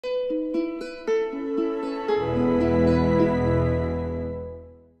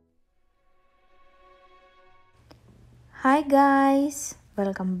Hi guys,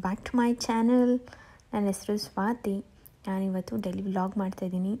 welcome back to my channel. ನನ್ನ ಹೆಸರು ಸ್ವಾತಿ. ನಾನಿವತ್ತು ಡೈಲಿ ವ್ಲಾಗ್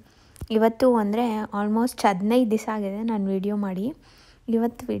ಮಾಡ್ತಾಯಿದ್ದೀನಿ. ಇವತ್ತು ಅಂದರೆ ಆಲ್ಮೋಸ್ಟ್ 15 ದಿವಸ ಆಗಿದೆ ನಾನು ವೀಡಿಯೋ ಮಾಡಿ.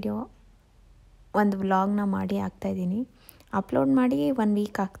 ಇವತ್ತು ವೀಡಿಯೋ ಒಂದು ವ್ಲಾಗ್ನ ಮಾಡಿ ಹಾಕ್ತಾಯಿದ್ದೀನಿ. ಅಪ್ಲೋಡ್ ಮಾಡಿ 1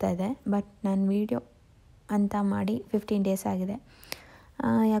 ವೀಕ್ ಆಗ್ತಾಯಿದೆ, ಬಟ್ ನಾನು ವೀಡಿಯೋ ಅಂತ ಮಾಡಿ 15 ಡೇಸ್ ಆಗಿದೆ.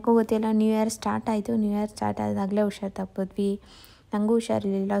 ಯಾಕೋ ಗೊತ್ತಿಲ್ಲ, ನ್ಯೂ ಇಯರ್ ಸ್ಟಾರ್ಟ್ ಆಯಿತು. ನ್ಯೂ ಇಯರ್ ಸ್ಟಾರ್ಟ್ ಆದಾಗಲೇ ಹುಷಾರು ತಪ್ಪಿದ್ವಿ. ನನಗೂ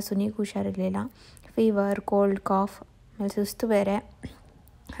ಹುಷಾರಿರಲಿಲ್ಲ, ಸುನಿಗೂ ಹುಷಾರಿರಲಿಲ್ಲ. ಫೀವರ್, ಕೋಲ್ಡ್, ಕಾಫ್, ಆಮೇಲೆ ಸುಸ್ತು ಬೇರೆ.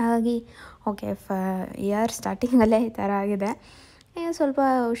 ಹಾಗಾಗಿ ಓಕೆ, ಇಯರ್ ಸ್ಟಾರ್ಟಿಂಗಲ್ಲೇ ಈ ಥರ ಆಗಿದೆ. ಸ್ವಲ್ಪ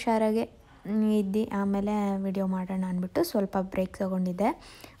ಹುಷಾರಾಗೆ ಇದ್ದು ಆಮೇಲೆ ವಿಡಿಯೋ ಮಾಡೋಣ ಅಂದ್ಬಿಟ್ಟು ಸ್ವಲ್ಪ ಬ್ರೇಕ್ ತೊಗೊಂಡಿದ್ದೆ.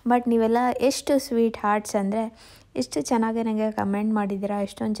 ಬಟ್ ನೀವೆಲ್ಲ ಎಷ್ಟು ಸ್ವೀಟ್ ಹಾರ್ಟ್ಸ್ ಅಂದರೆ ಎಷ್ಟು ಚೆನ್ನಾಗಿ ನನಗೆ ಕಮೆಂಟ್ ಮಾಡಿದ್ದೀರಾ.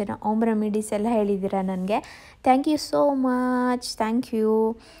 ಎಷ್ಟೊಂದು ಜನ ಹೋಮ್ ರೆಮಿಡೀಸ್ ಎಲ್ಲ ಹೇಳಿದ್ದೀರಾ ನನಗೆ. Thank you so much, thank you.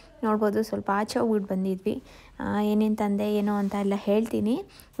 ನೋಡ್ಬೋದು, ಸ್ವಲ್ಪ ಆಚೆ ಹೋಗ್ಬಿಟ್ಟು ಬಂದಿದ್ವಿ. ಏನೇನು ತಂದೆ ಏನೋ ಅಂತ ಎಲ್ಲ ಹೇಳ್ತೀನಿ.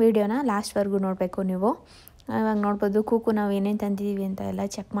 ವೀಡಿಯೋನ ಲಾಸ್ಟ್ವರೆಗೂ ನೋಡಬೇಕು ನೀವು. ಇವಾಗ ನೋಡ್ಬೋದು, ಕೂಕು ನಾವು ಏನೇನು ತಂದಿದ್ದೀವಿ ಅಂತ ಎಲ್ಲ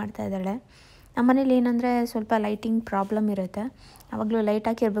ಚೆಕ್ ಮಾಡ್ತಾ ಇದ್ದಾಳೆ. ನಮ್ಮ ಮನೇಲಿ ಏನಂದರೆ ಸ್ವಲ್ಪ ಲೈಟಿಂಗ್ ಪ್ರಾಬ್ಲಮ್ ಇರುತ್ತೆ. ಆವಾಗಲೂ ಲೈಟ್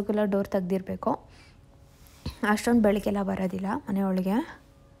ಹಾಕಿರಬೇಕು, ಇಲ್ಲ ಡೋರ್ ತೆಗ್ದಿರಬೇಕು. ಅಷ್ಟೊಂದು ಬೆಳಕೆಲ್ಲ ಬರೋದಿಲ್ಲ ಮನೆಯೊಳಗೆ.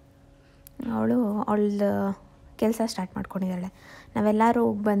 ಅವಳದು ಕೆಲಸ ಸ್ಟಾರ್ಟ್ ಮಾಡ್ಕೊಂಡಿದ್ದಾಳೆ. ನಾವೆಲ್ಲರೂ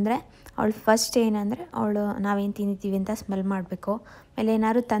ಹೋಗಿ ಬಂದರೆ ಅವಳು ಫಸ್ಟ್ ಏನಂದರೆ ಅವಳು ನಾವೇನು ತಿಂದಿದ್ದೀವಿ ಅಂತ ಸ್ಮೆಲ್ ಮಾಡಬೇಕು. ಆಮೇಲೆ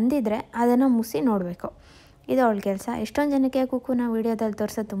ಏನಾದ್ರು ತಂದಿದ್ರೆ ಅದನ್ನು ಮುಸಿ ನೋಡಬೇಕು. ಇದು ಅವಳ ಕೆಲಸ. ಎಷ್ಟೊಂದು ಜನಕ್ಕೆ ಕುಕ್ಕುನ ವೀಡಿಯೋದಲ್ಲಿ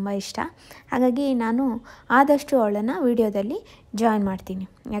ತೋರಿಸೋದು ತುಂಬ ಇಷ್ಟ. ಹಾಗಾಗಿ ನಾನು ಆದಷ್ಟು ಅವಳನ್ನು ವೀಡಿಯೋದಲ್ಲಿ ಜಾಯಿನ್ ಮಾಡ್ತೀನಿ,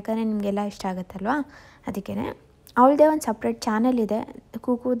 ಯಾಕಂದರೆ ನಿಮಗೆಲ್ಲ ಇಷ್ಟ ಆಗುತ್ತಲ್ವ. ಅದಕ್ಕೇ ಅವಳದೇ ಒಂದು ಸಪ್ರೇಟ್ ಚಾನಲ್ ಇದೆ,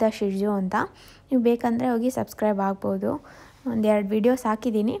 ಕುಕು ದ ಶಿhtzu ಅಂತ. ನೀವು ಬೇಕಂದರೆ ಹೋಗಿ ಸಬ್ಸ್ಕ್ರೈಬ್ ಆಗ್ಬೋದು. 1-2 ವೀಡಿಯೋಸ್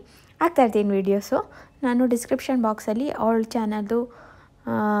ಹಾಕಿದ್ದೀನಿ, ಹಾಕ್ತಾಯಿರ್ತೀನಿ ವೀಡಿಯೋಸು. ನಾನು ಡಿಸ್ಕ್ರಿಪ್ಷನ್ ಬಾಕ್ಸಲ್ಲಿ ಅವಳ ಚಾನಲ್ದು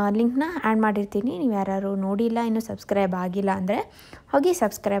ಲಿಂಕ್ನ ಆ್ಯಡ್ ಮಾಡಿರ್ತೀನಿ. ನೀವು ಯಾರು ನೋಡಿಲ್ಲ, ಇನ್ನೂ ಸಬ್ಸ್ಕ್ರೈಬ್ ಆಗಿಲ್ಲ ಅಂದರೆ ಹೋಗಿ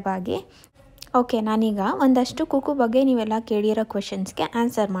ಸಬ್ಸ್ಕ್ರೈಬ್ ಆಗಿ. ಓಕೆ, ನಾನೀಗ ಒಂದಷ್ಟು ಕುಕು ಬಗ್ಗೆ ನೀವೆಲ್ಲ ಕೇಳಿರೋ ಕ್ವೆಶನ್ಸ್ಗೆ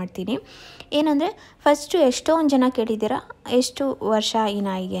ಆನ್ಸರ್ ಮಾಡ್ತೀನಿ. ಏನಂದರೆ ಫಸ್ಟು ಎಷ್ಟೊಂದು ಜನ ಕೇಳಿದ್ದೀರಾ ಎಷ್ಟು ವರ್ಷ ಈ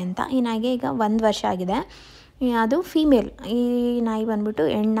ನಾಯಿಗೆ ಅಂತ. ಈ ನಾಯಿಗೆ ಈಗ 1 ವರ್ಷ ಆಗಿದೆ. ಅದು ಫೀಮೇಲ್. ಈ ನಾಯಿ ಬಂದ್ಬಿಟ್ಟು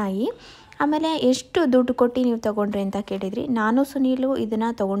ಹೆಣ್ಣಾಯಿ. ಆಮೇಲೆ ಎಷ್ಟು ದುಡ್ಡು ಕೊಟ್ಟು ನೀವು ತೊಗೊಂಡ್ರಿ ಅಂತ ಕೇಳಿದ್ರಿ. ನಾನು ಸುನೀಲು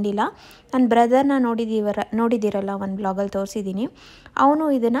ಇದನ್ನು ತೊಗೊಂಡಿಲ್ಲ. ನನ್ನ ಬ್ರದರ್ನ ನೋಡಿದ್ದೀರಲ್ಲ, ಒಂದು ಬ್ಲಾಗಲ್ಲಿ ತೋರಿಸಿದ್ದೀನಿ. ಅವನು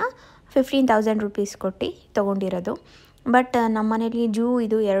ಇದನ್ನು 15,000 ರೂಪೀಸ್ ಕೊಟ್ಟು ತೊಗೊಂಡಿರೋದು. ಬಟ್ ನಮ್ಮ ಮನೇಲಿ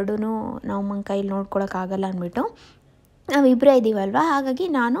ಇದು ಎರಡೂ ನಮ್ಮ ಕೈಲಿ ನೋಡ್ಕೊಳಕ್ಕಾಗಲ್ಲ ಅಂದ್ಬಿಟ್ಟು ನಾವಿಬ್ಬರೇ ಇದ್ದೀವಲ್ವ, ಹಾಗಾಗಿ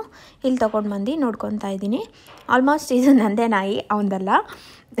ನಾನು ಇಲ್ಲಿ ತೊಗೊಂಡು ಬಂದು ನೋಡ್ಕೊತಾ ಇದ್ದೀನಿ. ಆಲ್ಮೋಸ್ಟ್ ಇದು ನನ್ನದೇ ನಾಯಿ, ಅವನದಲ್ಲ.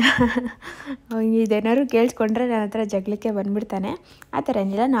 ಇದೇನಾದ್ರು ಕೇಳಿಸ್ಕೊಂಡ್ರೆ ನನ್ನ ಹತ್ರ ಜಗಳಕ್ಕೆ ಬಂದುಬಿಡ್ತಾನೆ. ಆ ಥರ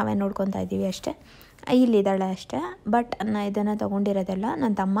ಏನಿಲ್ಲ, ನಾವೇ ನೋಡ್ಕೊತಾ ಇದ್ದೀವಿ ಅಷ್ಟೇ. ಇಲ್ಲಿದ್ದಾಳೆ ಅಷ್ಟೇ. ಬಟ್ ನಾನು ಇದನ್ನು ತೊಗೊಂಡಿರೋದಲ್ಲ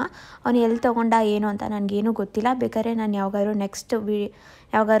ನನ್ನ ತಮ್ಮ. ಅವನು ಎಲ್ಲಿ ತೊಗೊಂಡ ಏನು ಅಂತ ನನಗೇನೂ ಗೊತ್ತಿಲ್ಲ. ಬೇಕಾದ್ರೆ ನಾನು ಯಾವಾಗಾರು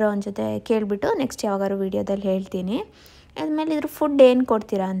ಅವನ ಜೊತೆ ಕೇಳಿಬಿಟ್ಟು ನೆಕ್ಸ್ಟ್ ಯಾವಾಗಾರು ವೀಡಿಯೋದಲ್ಲಿ ಹೇಳ್ತೀನಿ. ಆದಮೇಲೆ ಇದ್ರ ಫುಡ್ ಏನು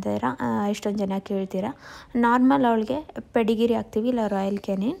ಕೊಡ್ತೀರಾ ಅಂತೀರ ಎಷ್ಟೊಂದು ಜನ ಕೇಳ್ತೀರಾ. ನಾರ್ಮಲ್ ಅವಳಿಗೆ ಪೆಡಿಗಿರಿ ಹಾಕ್ತೀವಿ, ಇಲ್ಲ ರಾಯಲ್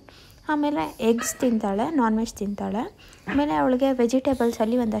ಕೆನಿನ್. ಆಮೇಲೆ ಎಗ್ಸ್ ತಿಂತಾಳೆ, ನಾನ್ ವೆಜ್ ತಿಂತಾಳೆ. ಆಮೇಲೆ ಅವಳಿಗೆ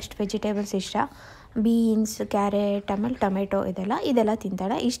ವೆಜಿಟೇಬಲ್ಸಲ್ಲಿ ಒಂದಷ್ಟು ವೆಜಿಟೇಬಲ್ಸ್ ಇಷ್ಟ. ಬೀನ್ಸ್, ಕ್ಯಾರೆಟ್, ಆಮೇಲೆ ಟೊಮೆಟೊ ಇದೆಲ್ಲ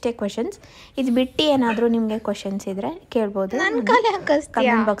ತಿಂತಾಳೆ. ಇಷ್ಟೇ ಕ್ವೆಶನ್ಸ್. ಇದು ಬಿಟ್ಟು ಏನಾದರೂ ನಿಮಗೆ ಕ್ವೆಶನ್ಸ್ ಇದ್ದರೆ ಕೇಳ್ಬೋದು,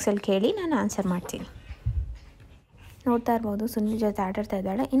 ಕಮೆಂಟ್ ಬಾಕ್ಸಲ್ಲಿ ಕೇಳಿ ನಾನು ಆನ್ಸರ್ ಮಾಡ್ತೀನಿ. ನೋಡ್ತಾ ಇರ್ಬೋದು, ಸುನಿಲ್ ಜೊತೆ ಆಟಾಡ್ತಾ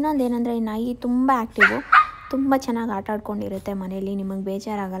ಇದ್ದಾಳೆ. ಇನ್ನೊಂದು ಏನಂದರೆ, ಈ ನಾಯಿ ತುಂಬ ಆ್ಯಕ್ಟಿವು, ತುಂಬ ಚೆನ್ನಾಗಿ ಆಟ ಆಡ್ಕೊಂಡಿರುತ್ತೆ ಮನೇಲಿ. ನಿಮಗೆ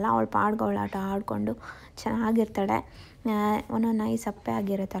ಬೇಜಾರಾಗಲ್ಲ. ಅವಳು ಪಾಡ್ಗೆ ಆಟ ಆಡಿಕೊಂಡು ಚೆನ್ನಾಗಿರ್ತಾಳೆ. ಒಂದೊಂದು ನಾಯಿ ಸಪ್ಪೆ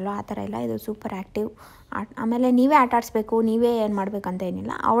ಆಗಿರುತ್ತಲ್ವ, ಆ ಥರ ಎಲ್ಲ ಇದು ಸೂಪರ್ ಆ್ಯಕ್ಟಿವ್. ಆಮೇಲೆ ನೀವೇ ಆಟ ಆಡಿಸ್ಬೇಕು, ನೀವೇ ಏನು ಮಾಡಬೇಕಂತ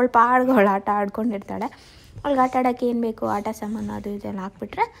ಏನಿಲ್ಲ. ಅವಳು ಪಾಡ್ಗೆ ಆಟ ಆಡ್ಕೊಂಡಿರ್ತಾಳೆ. ಅವಳಿಗೆ ಆಟ ಆಡೋಕ್ಕೆ ಏನು ಬೇಕು, ಆಟ ಸಾಮಾನು ಅದು ಇದೆಲ್ಲ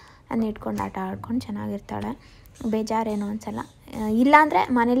ಹಾಕ್ಬಿಟ್ರೆ ಅದನ್ನ ಇಟ್ಕೊಂಡು ಆಟ ಆಡ್ಕೊಂಡು ಚೆನ್ನಾಗಿರ್ತಾಳೆ. ಬೇಜಾರೇನು ಅನಿಸಲ್ಲ. ಇಲ್ಲಾಂದರೆ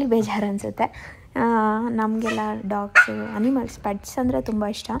ಮನೇಲಿ ಬೇಜಾರು ಅನಿಸುತ್ತೆ. ನಮಗೆಲ್ಲ ಡಾಗ್ಸು, ಅನಿಮಲ್ಸ್, ಪೆಟ್ಸ್ ಅಂದರೆ ತುಂಬ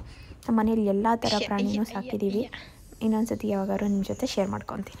ಇಷ್ಟ. ನಮ್ಮ ಮನೇಲಿ ಎಲ್ಲ ಥರ ಪ್ರಾಣಿನೂ ಸಾಕಿದ್ದೀವಿ. ಇನ್ನೊಂದು ಸತಿ ಯಾವಾಗಾರು ನಿಮ್ಮ ಜೊತೆ ಶೇರ್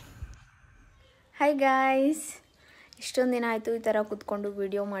ಮಾಡ್ಕೊತೀನಿ. ಹಾಯ್ ಗಾಯ್ಸ್, ಇಷ್ಟೊಂದು ದಿನ ಆಯಿತು ಈ ಥರ ಕೂತ್ಕೊಂಡು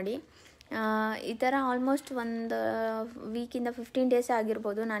ವೀಡಿಯೋ ಮಾಡಿ. ಈ ಥರ ಆಲ್ಮೋಸ್ಟ್ ಒಂದು ವೀಕಿಂದ 15 ಡೇಸ್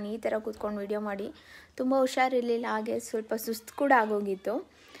ಆಗಿರ್ಬೋದು ನಾನು ಈ ಥರ ಕೂತ್ಕೊಂಡು ವೀಡಿಯೋ ಮಾಡಿ. ತುಂಬ ಹುಷಾರಿರಲಿಲ್ಲ, ಹಾಗೆ ಸ್ವಲ್ಪ ಸುಸ್ತು ಕೂಡ ಆಗೋಗಿತ್ತು.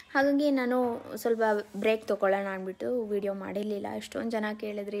 ಹಾಗಾಗಿ ನಾನು ಸ್ವಲ್ಪ ಬ್ರೇಕ್ ತೊಗೊಳ್ಳೋಣ ಅಂದ್ಬಿಟ್ಟು ವೀಡಿಯೋ ಮಾಡಿರಲಿಲ್ಲ. ಎಷ್ಟೊಂದು ಜನ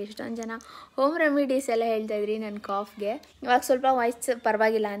ಕೇಳಿದ್ರಿ, ಎಷ್ಟೊಂದು ಜನ ಹೋಮ್ ರೆಮಿಡೀಸ್ ಎಲ್ಲ ಹೇಳ್ತಾಯಿದ್ರಿ ನನ್ನ ಕಾಫ್ಗೆ. ಇವಾಗ ಸ್ವಲ್ಪ ವಾಯ್ಸ್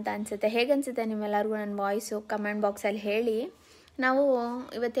ಪರವಾಗಿಲ್ಲ ಅಂತ ಅನಿಸುತ್ತೆ. ಹೇಗನ್ಸುತ್ತೆ ನಿಮ್ಮೆಲ್ಲರಿಗೂ ನನ್ನ ವಾಯ್ಸು ಕಮೆಂಟ್ ಬಾಕ್ಸಲ್ಲಿ ಹೇಳಿ. ನಾವು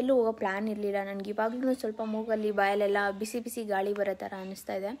ಇವತ್ತೆಲ್ಲೂ ಹೋಗೋ ಪ್ಲ್ಯಾನ್ ಇರಲಿಲ್ಲ. ನನಗೆ ಇವಾಗಲೂ ಸ್ವಲ್ಪ ಮೂಗಲ್ಲಿ ಬಾಯಲ್ಲೆಲ್ಲ ಬಿಸಿ ಬಿಸಿ ಗಾಳಿ ಬರೋ ಥರ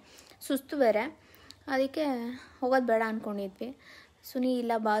ಅನ್ನಿಸ್ತಾ ಇದೆ. ಸುಸ್ತು ಬೇರೆ, ಅದಕ್ಕೆ ಹೋಗೋದು ಬೇಡ ಅಂದ್ಕೊಂಡಿದ್ವಿ. ಸುನಿ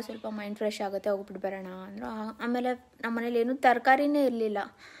ಇಲ್ಲ ಬಾ, ಸ್ವಲ್ಪ ಮೈಂಡ್ ಫ್ರೆಶ್ ಆಗುತ್ತೆ, ಹೋಗ್ಬಿಟ್ಟು ಬರೋಣ ಅಂದರು. ಆಮೇಲೆ ನಮ್ಮ ಮನೇಲಿ ಏನೂ ತರಕಾರಿನೇ ಇರಲಿಲ್ಲ,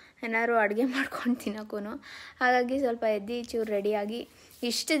 ಏನಾದ್ರು ಅಡುಗೆ ಮಾಡ್ಕೊಂಡು ತಿನ್ನೋಕ್ಕೂ. ಹಾಗಾಗಿ ಸ್ವಲ್ಪ ಎದ್ದು ಚೂರು ರೆಡಿಯಾಗಿ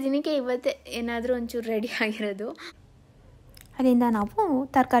ಇಷ್ಟು ದಿನಕ್ಕೆ ಇವತ್ತೇ ಏನಾದರೂ ಒಂಚೂರು ರೆಡಿ ಆಗಿರೋದು. ಅಲ್ಲಿಂದ ನಾವು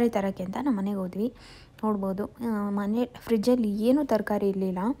ತರಕಾರಿ ತರೋಕ್ಕೆ ಅಂತ ನಮ್ಮ ಮನೆಗೆ ಹೋದ್ವಿ. ನೋಡ್ಬೋದು, ಮನೆ ಫ್ರಿಜ್ಜಲ್ಲಿ ಏನೂ ತರಕಾರಿ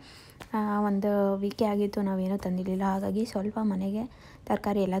ಇರಲಿಲ್ಲ. ಒಂದು ವೀಕೆ ಆಗಿತ್ತು ನಾವೇನೂ ತಂದಿರಲಿಲ್ಲ. ಹಾಗಾಗಿ ಸ್ವಲ್ಪ ಮನೆಗೆ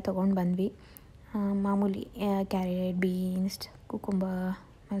ತರಕಾರಿ ಎಲ್ಲ ತೊಗೊಂಡು ಬಂದ್ವಿ. ಮಾಮೂಲಿ ಕ್ಯಾರೆಟ್, ಬೀನ್ಸ್, ಕುಕುಂಬರ್,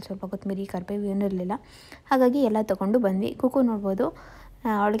 ಆಮೇಲೆ ಸ್ವಲ್ಪ ಕೊತ್ತಂಬರಿ, ಕರಿಬೇವು ಏನೂ ಇರಲಿಲ್ಲ. ಹಾಗಾಗಿ ಎಲ್ಲ ತೊಗೊಂಡು ಬಂದ್ವಿ. ಕುಕು ನೋಡ್ಬೋದು,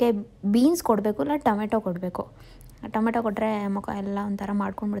 ಅವಳಿಗೆ ಬೀನ್ಸ್ ಕೊಡಬೇಕು ಇಲ್ಲ ಟೊಮೆಟೊ ಕೊಡಬೇಕು. ಟೊಮೆಟೊ ಕೊಟ್ಟರೆ ಮುಖ ಎಲ್ಲ ಒಂಥರ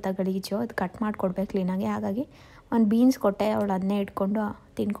ಮಾಡ್ಕೊಂಡ್ಬಿಡ್ತಾ ಗಲೀಜು, ಅದು ಕಟ್ ಮಾಡಿಕೊಡ್ಬೇಕು ಕ್ಲೀನಾಗಿ. ಹಾಗಾಗಿ ಒಂದು ಬೀನ್ಸ್ ಕೊಟ್ಟೆ, ಅವಳು ಅದನ್ನೇ ಇಟ್ಕೊಂಡು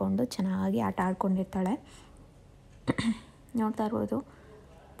ತಿನ್ಕೊಂಡು ಚೆನ್ನಾಗಿ ಆಟ ಆಡ್ಕೊಂಡಿರ್ತಾಳೆ. ನೋಡ್ತಾ ಇರ್ಬೋದು,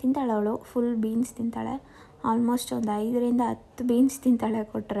 ತಿಂತಾಳೆ ಅವಳು, ಫುಲ್ ಬೀನ್ಸ್ ತಿಂತಾಳೆ. ಆಲ್ಮೋಸ್ಟ್ ಒಂದು 5ರಿಂದ 10 ಬೀನ್ಸ್ ತಿಂತಾಳೆ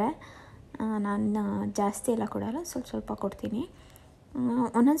ಕೊಟ್ಟರೆ. ನಾನು ಜಾಸ್ತಿ ಎಲ್ಲ ಕೊಡೋಲ್ಲ, ಸ್ವಲ್ಪ ಕೊಡ್ತೀನಿ.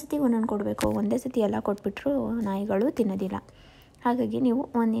 ಒಂದೊಂದು ಸತಿ ಒಂದೊಂದು ಕೊಡಬೇಕು, ಒಂದೇ ಸತಿ ಎಲ್ಲ ಕೊಟ್ಬಿಟ್ರು ನಾಯಿಗಳು ತಿನ್ನೋದಿಲ್ಲ. ಹಾಗಾಗಿ ನೀವು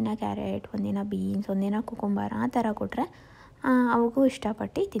ಒಂದಿನ ಕ್ಯಾರೆಟ್, ಒಂದಿನ ಬೀನ್ಸ್, ಒಂದಿನ ಕುಕುಂಬರ್ ಆ ಥರ ಕೊಟ್ಟರೆ ಅವಗೂ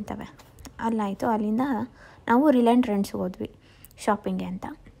ಇಷ್ಟಪಟ್ಟು ತಿಂತವೆ. ಅಲ್ಲಾಯಿತು. ಅಲ್ಲಿಂದ ನಾವು ರಿಲಯನ್ಸ್ ಟ್ರೆಂಡ್ಸ್ಗೆ ಹೋದ್ವಿ ಶಾಪಿಂಗ್ಗೆ ಅಂತ.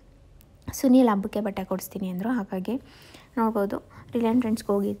 ಸುನೀಲ್ ಹಬ್ಬಕ್ಕೆ ಬಟ್ಟೆ ಕೊಡಿಸ್ತೀನಿ ಅಂದರು. ಹಾಗಾಗಿ ನೋಡ್ಬೋದು, ರಿಲಯನ್ಸ್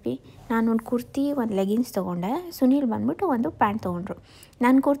ಟ್ರೆಂಡ್ಸ್ಗೆ ಹೋಗಿದ್ವಿ. ನಾನು ಒಂದು ಕುರ್ತಿ, ಒಂದು ಲೆಗಿನ್ಸ್ ತೊಗೊಂಡೆ. ಸುನೀಲ್ ಬಂದ್ಬಿಟ್ಟು ಒಂದು ಪ್ಯಾಂಟ್ ತೊಗೊಂಡ್ರು.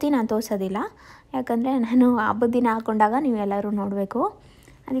 ನನ್ನ ಕುರ್ತಿ ನಾನು ತೋರಿಸೋದಿಲ್ಲ, ಯಾಕಂದರೆ ನಾನು ಹಬ್ಬದ ದಿನ ಹಾಕ್ಕೊಂಡಾಗ ನೀವೆಲ್ಲರೂ ನೋಡಬೇಕು.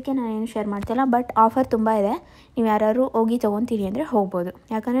 ಅದಕ್ಕೆ ನಾನೇನು ಶೇರ್ ಮಾಡ್ತಿಲ್ಲ. ಬಟ್ ಆಫರ್ ತುಂಬ ಇದೆ, ನೀವು ಯಾರು ಹೋಗಿ ತೊಗೊತೀನಿ ಅಂದರೆ ಹೋಗ್ಬೋದು.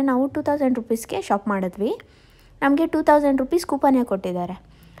 ಯಾಕಂದರೆ ನಾವು 2000 ರುಪೀಸ್ಗೆ ಶಾಪ್ ಮಾಡಿದ್ವಿ, ನಮಗೆ 2000 ರುಪೀಸ್ ಕೂಪನ್ನೇ ಕೊಟ್ಟಿದ್ದಾರೆ.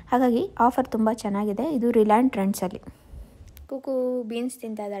 ಹಾಗಾಗಿ ಆಫರ್ ತುಂಬ ಚೆನ್ನಾಗಿದೆ. ಇದು ರಿಲಯನ್ಸ್ ಟ್ರೆಂಡ್ಸಲ್ಲಿ. ಕುಕು ಬೀನ್ಸ್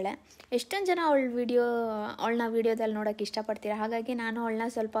ತಿಂತಾ ಇದ್ದಾಳೆ. ಎಷ್ಟೊಂದು ಜನ ಅವಳನ್ನ ವೀಡಿಯೋದಲ್ಲಿ ನೋಡೋಕ್ಕೆ ಇಷ್ಟಪಡ್ತೀರಾ. ಹಾಗಾಗಿ ನಾನು ಅವಳನ್ನ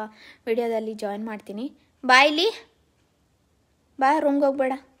ಸ್ವಲ್ಪ ವೀಡಿಯೋದಲ್ಲಿ ಜಾಯಿನ್ ಮಾಡ್ತೀನಿ. ಬಾಯ್ಲಿ ಬಾ, ರೂಮ್ಗೆ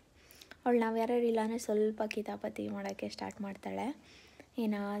ಹೋಗ್ಬೇಡ. ಅವಳು ನಾವು ಯಾರು ಇಲ್ಲ ಅಂದರೆ ಸ್ವಲ್ಪ ಕಿತಾಪತಿ ಮಾಡೋಕ್ಕೆ ಸ್ಟಾರ್ಟ್ ಮಾಡ್ತಾಳೆ.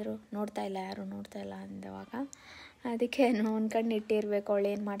 ಏನಾದರೂ ಯಾರು ನೋಡ್ತಾ ಇಲ್ಲ ಅಂದವಾಗ ಅದಕ್ಕೆ ಒಂದು ಕಣ್ಣು ಇಟ್ಟಿರಬೇಕು ಅವಳು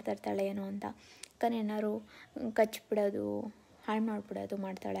ಏನು ಮಾಡ್ತಾ ಇರ್ತಾಳೆ ಏನೋ ಅಂತ. ಯಾಕಂದರೆ ಏನಾದ್ರು ಕಚ್ಚಿಬಿಡೋದು, ಹಾಳು ಮಾಡಿಬಿಡೋದು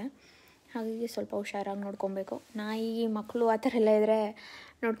ಮಾಡ್ತಾಳೆ. ಹಾಗಾಗಿ ಸ್ವಲ್ಪ ಹುಷಾರಾಗಿ ನೋಡ್ಕೊಬೇಕು. ನಾಯಿ ಮಕ್ಕಳು ಆ ಥರ ಎಲ್ಲ ಇದ್ದರೆ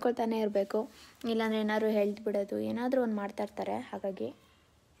ನೋಡ್ಕೊಳ್ತಾನೆ ಇರಬೇಕು. ಇಲ್ಲಾಂದರೆ ಏನಾದ್ರು ಬಿಡೋದು ಏನಾದರೂ ಒಂದು ಮಾಡ್ತಾಯಿರ್ತಾರೆ. ಹಾಗಾಗಿ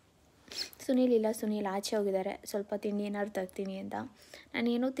ಸುನೀಲ್ ಆಚೆ ಹೋಗಿದ್ದಾರೆ, ಸ್ವಲ್ಪ ತಿಂಡಿ ಏನಾದ್ರು ತರ್ತೀನಿ ಅಂತ.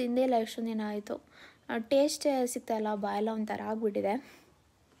 ನಾನೇನೂ ತಿಂದೇ ಇಲ್ಲ, ಎಷ್ಟೊಂದು ದಿನ ಆಯಿತು. ಟೇಸ್ಟ್ ಸಿಗ್ತಾಯಿಲ್ಲ, ಬಾಯೆಲ್ಲ ಒಂಥರ ಆಗಿಬಿಟ್ಟಿದೆ.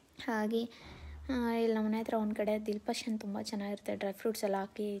 ಹಾಗಾಗಿ ಇಲ್ಲಿ ನಮ್ಮ ಮನೆ ಹತ್ರ ಒಂದು ಕಡೆ ದಿಲ್ಪಶನ್ ತುಂಬ ಚೆನ್ನಾಗಿರುತ್ತೆ, ಡ್ರೈ ಫ್ರೂಟ್ಸ್ ಎಲ್ಲ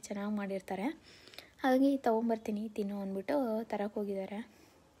ಹಾಕಿ ಚೆನ್ನಾಗಿ ಮಾಡಿರ್ತಾರೆ. ಹಾಗಾಗಿ ತೊಗೊಂಬರ್ತೀನಿ ತಿನ್ನು ಅಂದ್ಬಿಟ್ಟು ತರಕ್ಕೆ ಹೋಗಿದ್ದಾರೆ.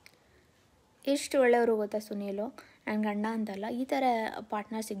 ಎಷ್ಟು ಒಳ್ಳೆಯವರು ಗೊತ್ತಾ ಸುನೀಲು. ನನ್ನ ಗಂಡ ಅಂತಲ್ಲ, ಈ ಥರ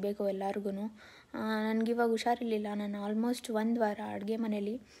ಪಾರ್ಟ್ನರ್ ಸಿಗಬೇಕು ಎಲ್ಲರಿಗೂ. ನನಗಿವಾಗ ಹುಷಾರಿರಲಿಲ್ಲ, ನಾನು ಆಲ್ಮೋಸ್ಟ್ 1 ವಾರ ಅಡುಗೆ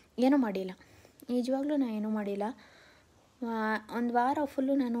ಮನೇಲಿ ಏನೂ ಮಾಡಿಲ್ಲ. ನಿಜವಾಗ್ಲೂ ನಾನು ಏನೂ ಮಾಡಿಲ್ಲ. 1 ವಾರ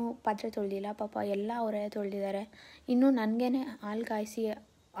ಫುಲ್ಲು ನಾನು ಪಾತ್ರೆ ತೊಳೆದಿಲ್ಲ. ಪಾಪ ಎಲ್ಲ ಅವರೇ ತೊಳೆದಿದ್ದಾರೆ. ಇನ್ನೂ ನನಗೇ ಹಾಲು ಕಾಯಿಸಿ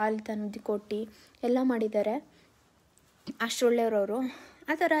ಹಾಲು ತಂದು ಕೊಟ್ಟು ಎಲ್ಲ ಮಾಡಿದ್ದಾರೆ. ಅಷ್ಟು ಒಳ್ಳೆಯವರು.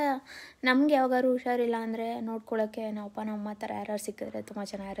 ಆ ಥರ ನಮಗೆ ಯಾವಾಗಾದ್ರು ಹುಷಾರಿಲ್ಲ ಅಂದರೆ ನೋಡ್ಕೊಳ್ಳೋಕ್ಕೆ ನಮ್ಮಮ್ಮ ಥರ ಯಾರು ಸಿಕ್ಕಿದ್ರೆ ತುಂಬ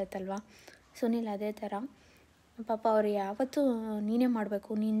ಚೆನ್ನಾಗಿರುತ್ತಲ್ವ. ಸುನೀಲ್ ಅದೇ ಥರ. ಪಾಪ ಅವ್ರು ಯಾವತ್ತೂ ನೀನೇ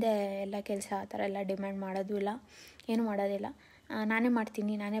ಮಾಡಬೇಕು, ನಿಂದೇ ಎಲ್ಲ ಕೆಲಸ ಆ ಥರ ಎಲ್ಲ ಡಿಮ್ಯಾಂಡ್ ಮಾಡೋದು ಇಲ್ಲ, ಏನೂ ಮಾಡೋದಿಲ್ಲ. ನಾನೇ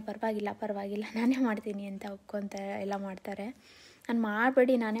ಮಾಡ್ತೀನಿ, ಪರವಾಗಿಲ್ಲ ನಾನೇ ಮಾಡ್ತೀನಿ ಅಂತ ಒಪ್ಕೊತ ಎಲ್ಲ ಮಾಡ್ತಾರೆ. ನಾನು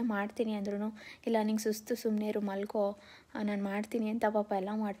ಮಾಡಬೇಡಿ ನಾನೇ ಮಾಡ್ತೀನಿ ಅಂದ್ರೂ ಇಲ್ಲ, ನಿಂಗೆ ಸುಸ್ತು, ಸುಮ್ಮನೆ ಇರು, ಮಲ್ಕೋ, ನಾನು ಮಾಡ್ತೀನಿ ಅಂತ ಪಾಪ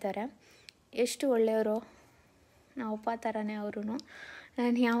ಎಲ್ಲ ಮಾಡ್ತಾರೆ. ಎಷ್ಟು ಒಳ್ಳೆಯವರು. ನಮ್ಮಪ್ಪ ಥರನೇ ಅವರು.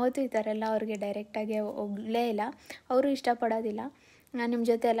 ನಾನು ಯಾವತ್ತೂ ಈ ಥರ ಎಲ್ಲ ಅವ್ರಿಗೆ ಡೈರೆಕ್ಟಾಗಿ ಹೋಗಲೇ ಇಲ್ಲ, ಅವರು ಇಷ್ಟಪಡೋದಿಲ್ಲ. ನಾನು ನಿಮ್ಮ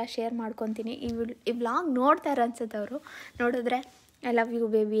ಜೊತೆ ಎಲ್ಲ ಶೇರ್ ಮಾಡ್ಕೊತೀನಿ. ಈ ವ್ಲಾಗ್ ನೋಡ್ತಾರೆ ಅನ್ಸುತ್ತೆ ಅವರು. ನೋಡಿದ್ರೆ I love you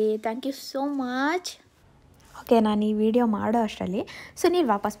baby, thank you so much. Okay, ನಾನು ಈ ವಿಡಿಯೋ ಮಾಡೋ ಅಷ್ಟರಲ್ಲಿ ಸುನೀಲ್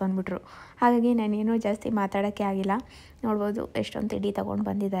ವಾಪಸ್ ಬಂದುಬಿಟ್ರು. ಹಾಗಾಗಿ ನಾನೇನೂ ಜಾಸ್ತಿ ಮಾತಾಡೋಕ್ಕೆ ಆಗಿಲ್ಲ. ನೋಡ್ಬೋದು ಎಷ್ಟೊಂದು ತಿಂಡಿ ತೊಗೊಂಡು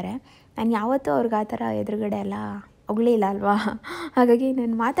ಬಂದಿದ್ದಾರೆ. ನಾನು ಯಾವತ್ತೂ ಅವ್ರಿಗೆ ಆ ಥರ ಎದುರುಗಡೆ ಎಲ್ಲ ಹೊಗಳಿಲ್ಲ ಅಲ್ವಾ. ಹಾಗಾಗಿ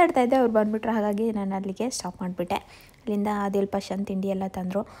ನಾನು ಮಾತಾಡ್ತಾಯಿದ್ದೆ, ಅವ್ರು ಬಂದುಬಿಟ್ರು. ಹಾಗಾಗಿ ನಾನು ಅಲ್ಲಿಗೆ ಸ್ಟಾಪ್ ಮಾಡಿಬಿಟ್ಟೆ. ಅಲ್ಲಿಂದ ದಿಲ್ಪಶನ್ ತಿಂಡಿ ಎಲ್ಲ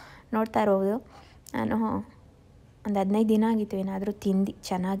ತಂದರು. ನೋಡ್ತಾ ಇರೋದು, ನಾನು ಒಂದು 15 ದಿನ ಆಗಿತ್ತು ಏನಾದರೂ ತಿಂದು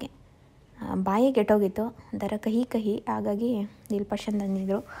ಚೆನ್ನಾಗಿ, ಬಾಯಿಗೆ ಕೆಟ್ಟೋಗಿತ್ತು, ಒಂಥರ ಕಹಿ. ಹಾಗಾಗಿ ದಿಲ್ಪಶನ್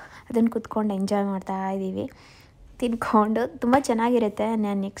ತಂದಿದ್ರು, ಅದನ್ನು ಕುತ್ಕೊಂಡು ಎಂಜಾಯ್ ಮಾಡ್ತಾ ಇದ್ದೀವಿ ತಿನ್ಕೊಂಡು. ತುಂಬ ಚೆನ್ನಾಗಿರುತ್ತೆ.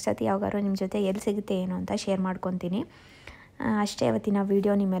 ನಾನು ನೆಕ್ಸ್ಟ್ ಸತಿ ಯಾವಾಗಾರು ನಿಮ್ಮ ಜೊತೆ ಎಲ್ಲಿ ಸಿಗುತ್ತೆ ಏನು ಅಂತ ಶೇರ್ ಮಾಡ್ಕೊತೀನಿ. ಅಷ್ಟೇ ಇವತ್ತಿನ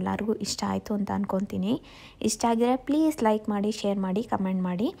ವೀಡಿಯೋ ನಿಮ್ಮೆಲ್ಲರಿಗೂ ಇಷ್ಟ ಆಯಿತು ಅಂತ ಅಂದ್ಕೊತೀನಿ. ಇಷ್ಟ ಆಗಿದ್ರೆ ಪ್ಲೀಸ್ ಲೈಕ್ ಮಾಡಿ, ಶೇರ್ ಮಾಡಿ, ಕಮೆಂಟ್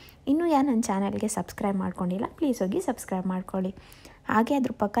ಮಾಡಿ. ಇನ್ನೂ ಯಾರು ನನ್ನ ಚಾನಲ್ಗೆ ಸಬ್ಸ್ಕ್ರೈಬ್ ಮಾಡ್ಕೊಂಡಿಲ್ಲ ಪ್ಲೀಸ್ ಹೋಗಿ ಸಬ್ಸ್ಕ್ರೈಬ್ ಮಾಡ್ಕೊಳ್ಳಿ. ಹಾಗೆ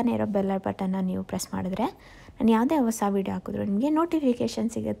ಅದ್ರ ಪಕ್ಕನೇ ಇರೋ ಬೆಲ್ ಬಟನ್ನ ನೀವು ಪ್ರೆಸ್ ಮಾಡಿದ್ರೆ ನಾನು ಯಾವುದೇ ಹೊಸ ವೀಡಿಯೋ ಹಾಕಿದ್ರು ನಿಮಗೆ ನೋಟಿಫಿಕೇಷನ್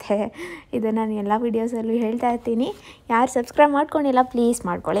ಸಿಗುತ್ತೆ. ಇದನ್ನು ನಾನು ಎಲ್ಲ ವೀಡಿಯೋಸಲ್ಲೂ ಹೇಳ್ತಾ ಇರ್ತೀನಿ. ಯಾರು ಸಬ್ಸ್ಕ್ರೈಬ್ ಮಾಡ್ಕೊಂಡಿಲ್ಲ ಪ್ಲೀಸ್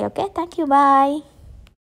ಮಾಡ್ಕೊಳ್ಳಿ. Okay, thank you, bye.